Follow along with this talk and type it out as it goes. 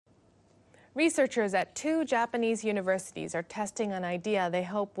Researchers at 2 Japanese universities are testing an idea they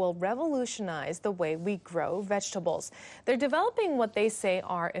hope will revolutionize the way we grow vegetables. They're developing what they say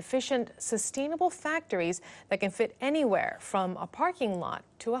are efficient, sustainable factories that can fit anywhere from a parking lot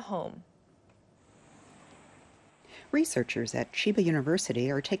to a home. Researchers at Chiba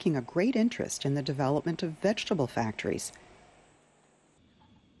University are taking a great interest in the development of vegetable factories.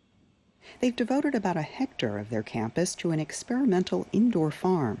 They've devoted about a hectare of their campus to an experimental indoor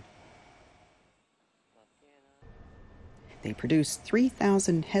farm. They produce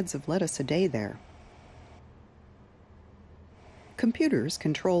 3,000 heads of lettuce a day there. Computers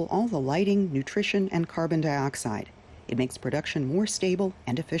control all the lighting, nutrition, and carbon dioxide. It makes production more stable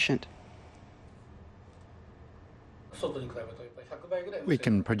and efficient. We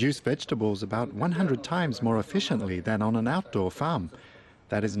can produce vegetables about 100 times more efficiently than on an outdoor farm.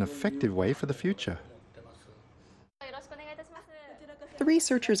 That is an effective way for the future. The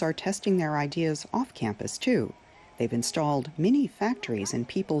researchers are testing their ideas off campus, too. They've installed mini factories in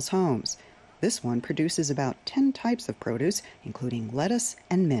people's homes. This one produces about 10 types of produce, including lettuce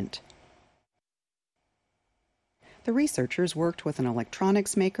and mint. The researchers worked with an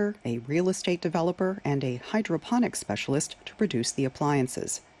electronics maker, a real estate developer, and a hydroponics specialist to produce the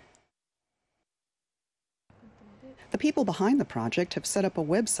appliances. The people behind the project have set up a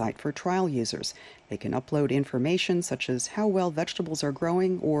website for trial users. They can upload information such as how well vegetables are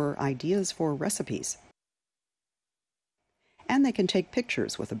growing or ideas for recipes. And they can take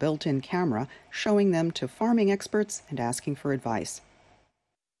pictures with a built-in camera, showing them to farming experts and asking for advice.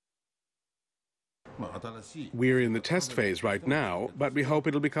 We're in the test phase right now, but we hope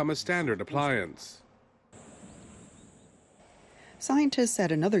it'll become a standard appliance. Scientists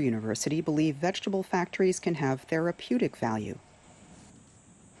at another university believe vegetable factories can have therapeutic value.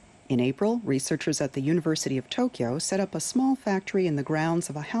 In April, researchers at the University of Tokyo set up a small factory in the grounds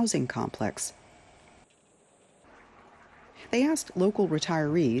of a housing complex. They asked local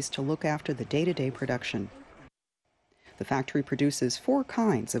retirees to look after the day-to-day production. The factory produces 4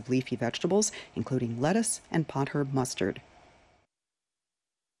 kinds of leafy vegetables, including lettuce and potherb mustard.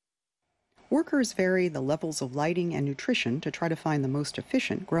 Workers vary the levels of lighting and nutrition to try to find the most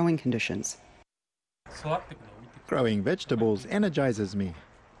efficient growing conditions. Growing vegetables energizes me.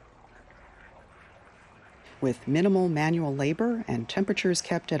 With minimal manual labor and temperatures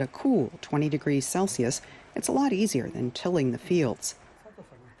kept at a cool 20 degrees Celsius, it's a lot easier than tilling the fields.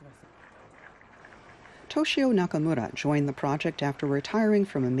 Toshio Nakamura joined the project after retiring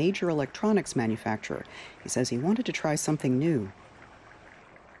from a major electronics manufacturer. He says he wanted to try something new.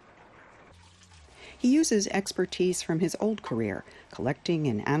 He uses expertise from his old career, collecting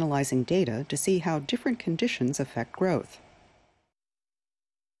and analyzing data to see how different conditions affect growth.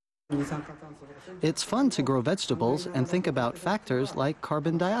 It's fun to grow vegetables and think about factors like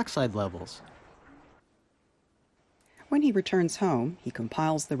carbon dioxide levels. When he returns home, he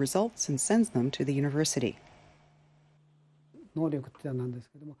compiles the results and sends them to the university.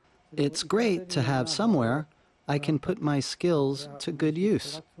 It's great to have somewhere I can put my skills to good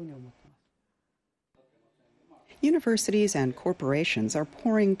use. Universities and corporations are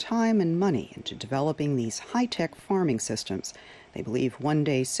pouring time and money into developing these high-tech farming systems. They believe one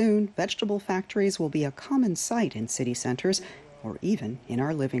day soon, vegetable factories will be a common sight in city centers or even in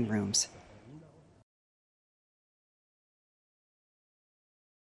our living rooms.